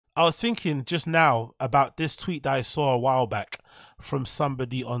I was thinking just now about this tweet that I saw a while back from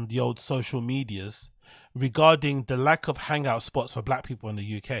somebody on the old social medias regarding the lack of hangout spots for black people in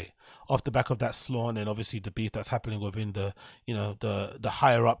the UK off the back of that Sloan and obviously the beef that's happening within the the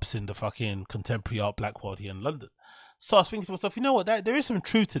higher ups in the fucking contemporary art black world here in London. So I was thinking to myself, you know what, there is some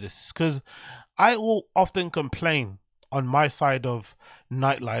truth to this because I will often complain on my side of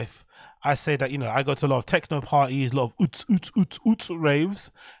nightlife. I say that, I go to a lot of techno parties, a lot of oots, oots, oots, oots raves,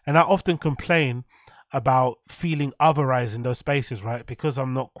 and I often complain about feeling otherized in those spaces, right? Because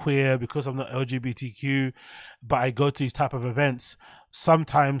I'm not queer, because I'm not LGBTQ, but I go to these type of events.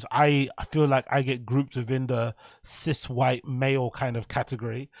 Sometimes I feel like I get grouped within the cis white male kind of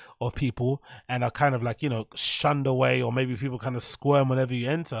category of people and are kind of like, shunned away, or maybe people kind of squirm whenever you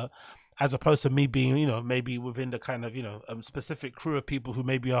enter, as opposed to me being, maybe within the kind of, specific crew of people who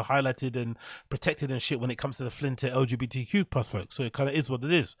maybe are highlighted and protected and shit when it comes to the flinted LGBTQ plus folks. So it kind of is what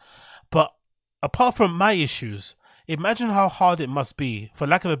it is. But apart from my issues, imagine how hard it must be, for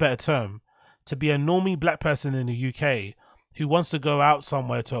lack of a better term, to be a normie black person in the UK who wants to go out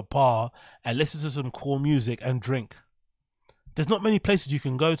somewhere to a bar and listen to some cool music and drink. There's not many places you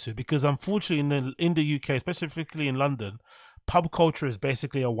can go to because unfortunately in the UK, specifically in London, pub culture is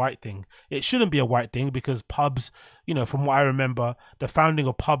basically a white thing. It shouldn't be a white thing because pubs, from what I remember, the founding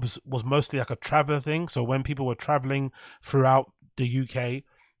of pubs was mostly like a traveler thing. So when people were traveling throughout the UK,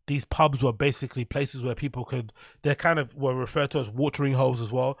 these pubs were basically places where people could, they kind of were referred to as watering holes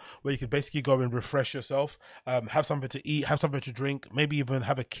as well, where you could basically go and refresh yourself, have something to eat, have something to drink, maybe even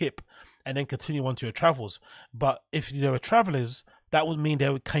have a kip, and then continue on to your travels. But if there were travelers, that would mean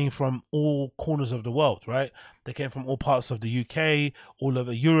they came from all corners of the world, right? They came from all parts of the UK, all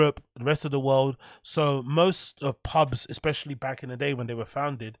over Europe, the rest of the world. So most of pubs, especially back in the day when they were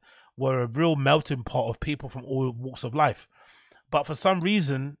founded, were a real melting pot of people from all walks of life. But for some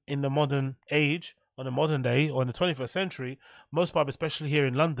reason, in the modern age, on the modern day, or in the 21st century, most pubs, especially here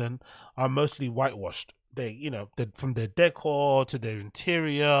in London, are mostly whitewashed. From their decor to their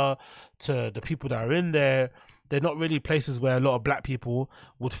interior to the people that are in there, they're not really places where a lot of black people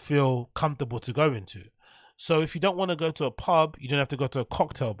would feel comfortable to go into. So if you don't want to go to a pub, you don't have to go to a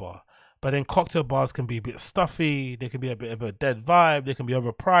cocktail bar. But then cocktail bars can be a bit stuffy, they can be a bit of a dead vibe, they can be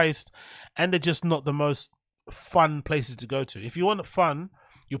overpriced, and they're just not the most fun places to go to. If you want fun,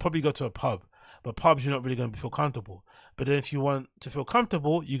 you'll probably go to a pub. But pubs, you're not really going to feel comfortable. But then if you want to feel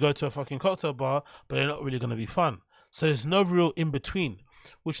comfortable, you go to a fucking cocktail bar, but they're not really going to be fun. So there's no real in between,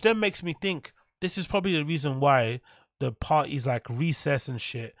 which then makes me think this is probably the reason why the parties like Recess and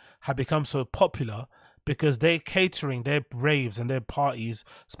shit have become so popular, because they're catering their raves and their parties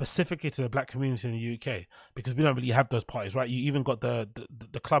specifically to the black community in the UK, because we don't really have those parties, right? You even got the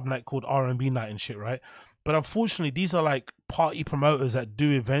club night called R&B night and shit, right? But unfortunately, these are like party promoters that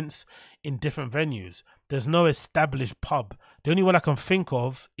do events in different venues. There's no established pub. The only one I can think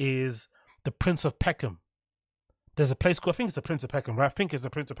of is the Prince of Peckham. There's a place called, I think it's the Prince of Peckham, right? I think it's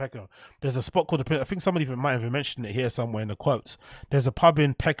the Prince of Peckham. There's a spot called the Prince. I think somebody even might have mentioned it here somewhere in the quotes. There's a pub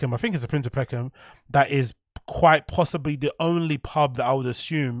in Peckham, I think it's the Prince of Peckham, that is quite possibly the only pub that I would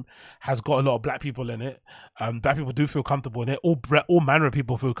assume has got a lot of black people in it. Black people do feel comfortable in it. All manner of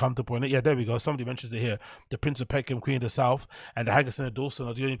people feel comfortable in it. Yeah, there we go. Somebody mentioned it here. The Prince of Peckham, Queen of the South, and the Haggerson and Dawson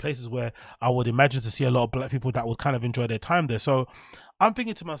are the only places where I would imagine to see a lot of black people that would kind of enjoy their time there. So I'm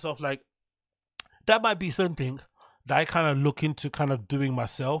thinking to myself, like, that might be something that I kind of look into kind of doing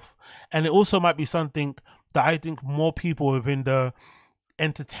myself. And it also might be something that I think more people within the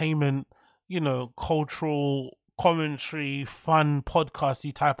entertainment, cultural commentary, fun,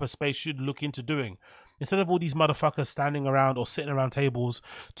 podcasty type of space should look into doing. Instead of all these motherfuckers standing around or sitting around tables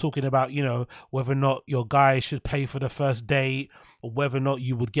talking about, whether or not your guy should pay for the first date or whether or not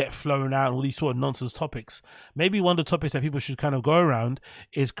you would get flown out and all these sort of nonsense topics. Maybe one of the topics that people should kind of go around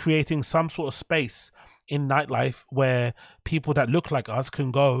is creating some sort of space in nightlife where people that look like us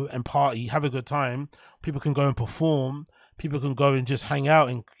can go and party, have a good time. People can go and perform. People can go and just hang out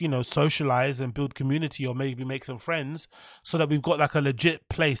and, socialize and build community or maybe make some friends, so that we've got like a legit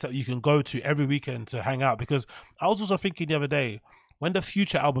place that you can go to every weekend to hang out. Because I was also thinking the other day, when the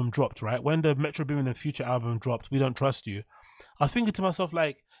Future album dropped, right? When the Metro Boomin and Future album dropped, We Don't Trust You, I was thinking to myself,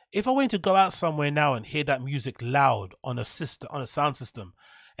 like, if I went to go out somewhere now and hear that music loud on a sound system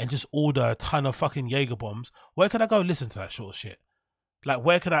and just order a ton of fucking Jaeger bombs, where could I go listen to that sort of shit? Like,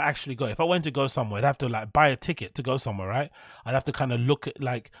 where could I actually go? If I went to go somewhere, I'd have to like buy a ticket to go somewhere, right? I'd have to kind of look at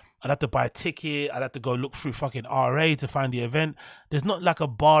I'd have to buy a ticket. I'd have to go look through fucking RA to find the event. There's not like a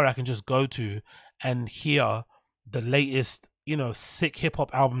bar I can just go to and hear the latest, sick hip hop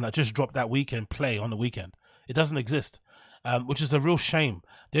album that just dropped that weekend play on the weekend. It doesn't exist, which is a real shame.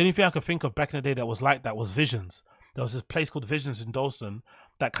 The only thing I could think of back in the day that was like that was Visions. There was this place called Visions in Dalston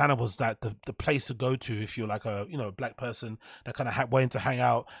that kind of was like the place to go to if you're like a black person that kind of wanted to hang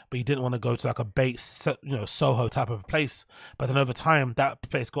out, but you didn't want to go to like a Soho type of place. But then over time, that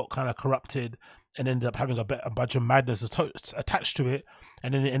place got kind of corrupted and ended up having a bunch of madness attached to it,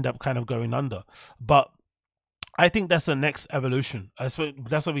 and then it ended up kind of going under. But I think that's the next evolution. That's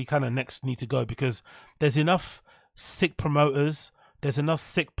where we kind of next need to go, because there's enough sick promoters, there's enough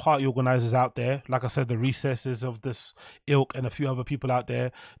sick party organizers out there. Like I said, the Recesses of this ilk, and a few other people out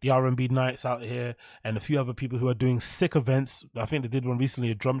there, the R&B Nights out here, and a few other people who are doing sick events. I think they did one recently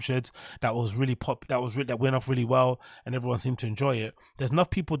at Drum Sheds that was really that went off really well, and everyone seemed to enjoy it. There's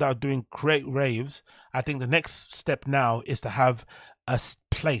enough people that are doing great raves. I think the next step now is to have a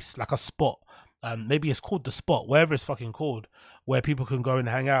place, like a spot. Maybe it's called The Spot, wherever it's fucking called, where people can go and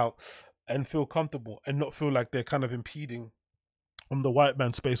hang out and feel comfortable and not feel like they're kind of impeding on the white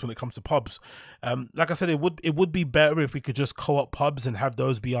man space when it comes to pubs. Like I said, it would be better if we could just co-op pubs and have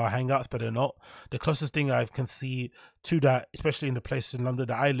those be our hangouts, but they're not. The closest thing I can see to that, especially in the place in London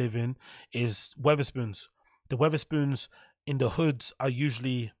that I live in, is Weatherspoons. The Weatherspoons in the hoods are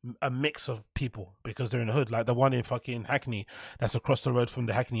usually a mix of people because they're in the hood. Like the one in fucking Hackney, that's across the road from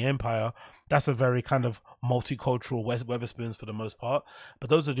the Hackney Empire. That's a very kind of multicultural Weatherspoons for the most part. But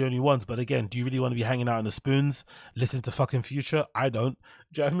those are the only ones. But again, do you really want to be hanging out in the spoons, listening to fucking Future? I don't.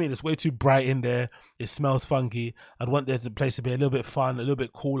 Do you know what I mean? It's way too bright in there. It smells funky. I'd want the place to be a little bit fun, a little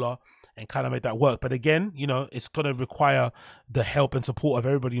bit cooler, and kind of make that work. But again, it's going to require the help and support of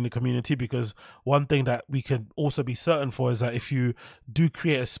everybody in the community, because one thing that we can also be certain for is that if you do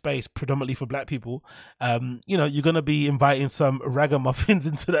create a space predominantly for black people, you're going to be inviting some ragamuffins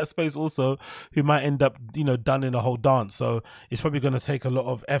into that space also, who might end up, done in a whole dance. So it's probably going to take a lot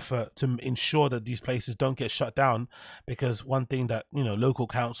of effort to ensure that these places don't get shut down, because one thing that, local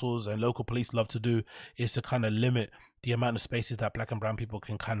councils and local police love to do is to kind of limit the amount of spaces that black and brown people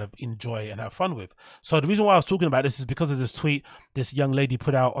can kind of enjoy and have fun with. So the reason why I was talking about this is because of this tweet this young lady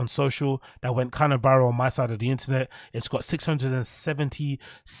put out on social that went kind of viral on my side of the internet. It's got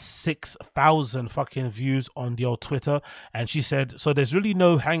 676,000 fucking views on the old Twitter. And she said, so there's really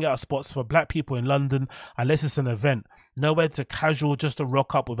no hangout spots for black people in London unless it's an event. Nowhere to casual just to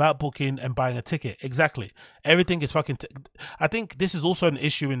rock up without booking and buying a ticket. Exactly. Everything is fucking... I think this is also an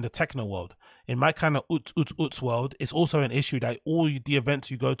issue in the techno world. In my kind of uts world, it's also an issue that all the events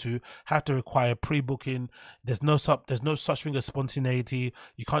you go to have to require pre-booking. There's no such thing as spontaneity.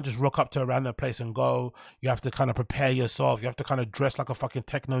 You can't just rock up to a random place and go. You have to kind of prepare yourself. You have to kind of dress like a fucking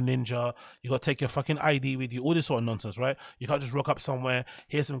techno ninja. You got to take your fucking ID with you. All this sort of nonsense, right? You can't just rock up somewhere,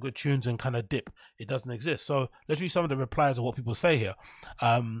 hear some good tunes and kind of dip. It doesn't exist. So let's read some of the replies of what people say here.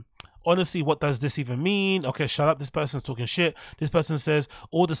 Honestly, what does this even mean? Okay, shut up. This person's talking shit. This person says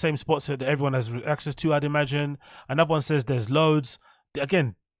all the same spots that everyone has access to, I'd imagine. Another one says there's loads.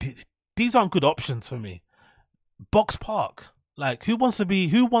 Again, these aren't good options for me. Box Park. Like, who wants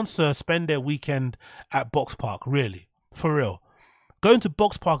to spend their weekend at Box Park, really? For real. Going to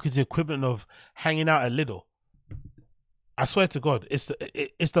Box Park is the equivalent of hanging out at Lidl. I swear to God, it's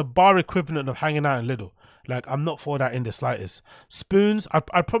the bar equivalent of hanging out in Lidl. Like, I'm not for that in the slightest. Spoons,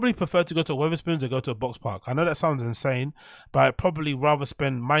 I'd probably prefer to go to a Weatherspoons than go to a Box Park. I know that sounds insane, but I'd probably rather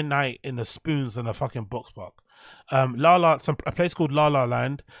spend my night in the Spoons than a fucking Box Park. A place called La La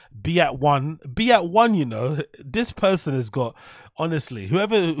Land. Be at one. This person has got, honestly,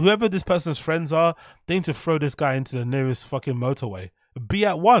 whoever this person's friends are, they need to throw this guy into the nearest fucking motorway. Be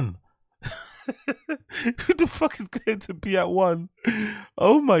at one. Who the fuck is going to be at one?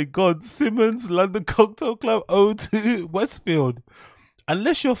 Oh my God. Simmons, London Cocktail Club, O2, Westfield.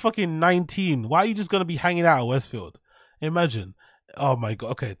 Unless you're fucking 19, why are you just going to be hanging out at Westfield? Imagine. Oh my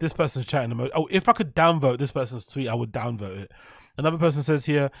God. Okay, this person's chatting about. Oh, if I could downvote this person's tweet, I would downvote it. Another person says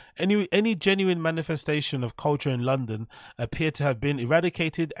here, any genuine manifestation of culture in London appear to have been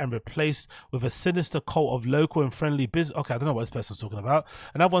eradicated and replaced with a sinister cult of local and friendly business. Okay, I don't know what this person's talking about.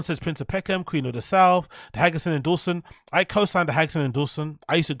 Another one says Prince of Peckham, Queen of the South, the Haggerson and Dawson. I co-signed the Haggerson and Dawson.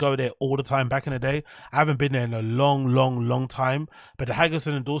 I used to go there all the time back in the day. I haven't been there in a long time, but the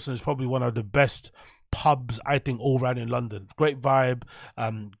Haggerson and Dawson is probably one of the best pubs, I think, all around in London. Great vibe,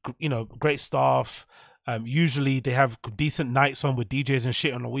 great staff. Usually they have decent nights on with DJs and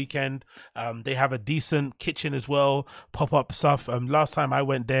shit on the weekend. They have a decent kitchen as well, pop-up stuff. Last time I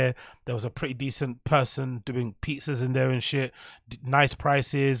went there was a pretty decent person doing pizzas in there and shit. Nice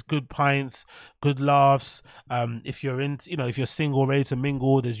prices, good pints, good laughs. If you're single, ready to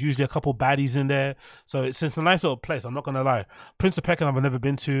mingle, there's usually a couple baddies in there. So it's a nice little place, I'm not gonna lie. Prince of Peckham I've never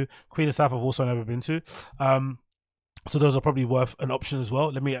been to. Queen of South I've also never been to. So those are probably worth an option as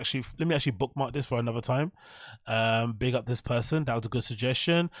well. Let me actually bookmark this for another time. Big up this person. That was a good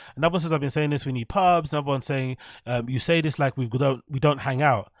suggestion. Another one says, I've been saying this, we need pubs. Another one saying, you say this like we don't hang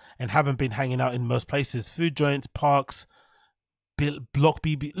out and haven't been hanging out in most places. Food joints, parks, block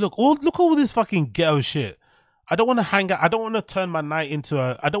BB. Look all this fucking ghetto shit. I don't want to hang out. I don't want to turn my night into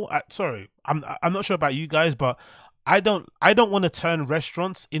a. I don't. Sorry, I'm not sure about you guys, but I don't want to turn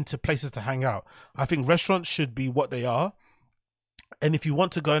restaurants into places to hang out. I think restaurants should be what they are. And if you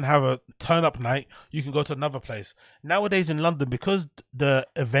want to go and have a turn up night, you can go to another place. Nowadays in London, because the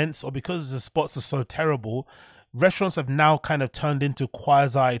events or because the spots are so terrible, restaurants have now kind of turned into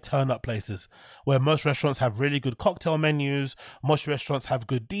quasi turn up places where most restaurants have really good cocktail menus. Most restaurants have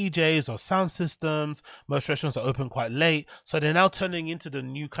good DJs or sound systems. Most restaurants are open quite late. So they're now turning into the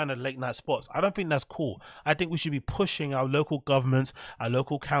new kind of late night spots. I don't think that's cool. I think we should be pushing our local governments, our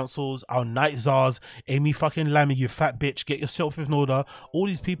local councils, our night czars, Amy fucking Lammy, you fat bitch, get yourself in order. All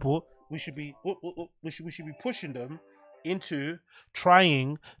these people, we should be pushing them into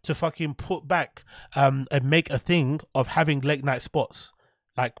trying to fucking put back and make a thing of having late night spots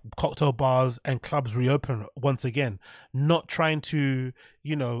like cocktail bars and clubs reopen once again, not trying to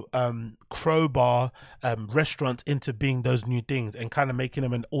crowbar restaurants into being those new things and kind of making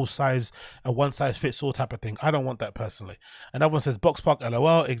them a one size fits all type of thing. I don't want that personally. Another one says box park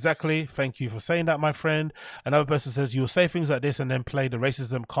lol, exactly, thank you for saying that, my friend. Another person says you'll say things like this and then play the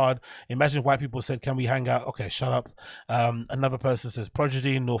racism card. Imagine white people said, can we hang out? Okay, shut up. Another person says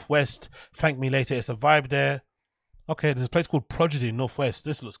Prodigy Northwest, thank me later, it's a vibe there. Okay, there's a place called Prodigy in Northwest.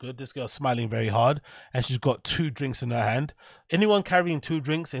 This looks good. This girl's smiling very hard and she's got 2 drinks in her hand. Anyone carrying 2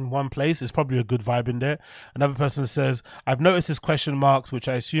 drinks in one place is probably a good vibe in there. Another person says, I've noticed this question marks, which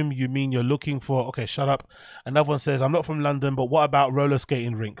I assume you mean you're looking for. Okay, shut up. Another one says, I'm not from London, but what about roller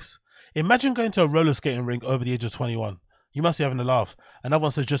skating rinks? Imagine going to a roller skating rink over the age of 21. You must be having a laugh. Another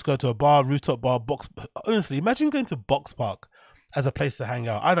one says, just go to a bar, rooftop bar, box. Honestly, imagine going to Box Park as a place to hang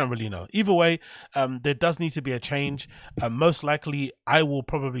out. I don't really know. Either way, there does need to be a change. Most likely, I will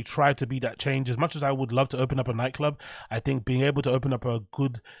probably try to be that change. As much as I would love to open up a nightclub, I think being able to open up a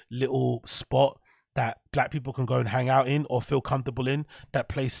good little spot that black people can go and hang out in or feel comfortable in, that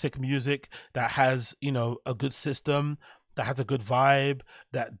plays sick music, that has, a good system, that has a good vibe,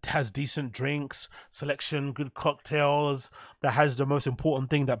 that has decent drinks, selection, good cocktails, that has the most important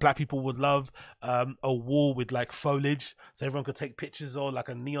thing that black people would love, a wall with like foliage so everyone could take pictures, or like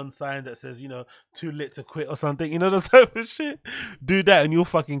a neon sign that says, too lit to quit or something, the type of shit. Do that and you'll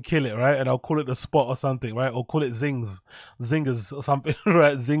fucking kill it, right? And I'll call it the spot or something, right? Or call it Zingers or something,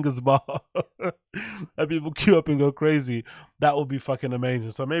 right? Zingers bar. And people queue up and go crazy. That would be fucking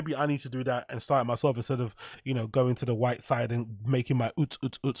amazing. So maybe I need to do that and start it myself instead of, going to the white side and making my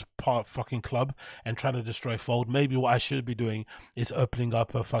oots part fucking club and trying to destroy Fold. Maybe what I should be doing is opening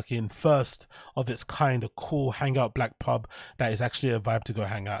up a fucking first of its kind of cool hangout black pub that is actually a vibe to go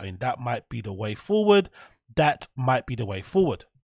hang out in. That might be the way forward. That might be the way forward.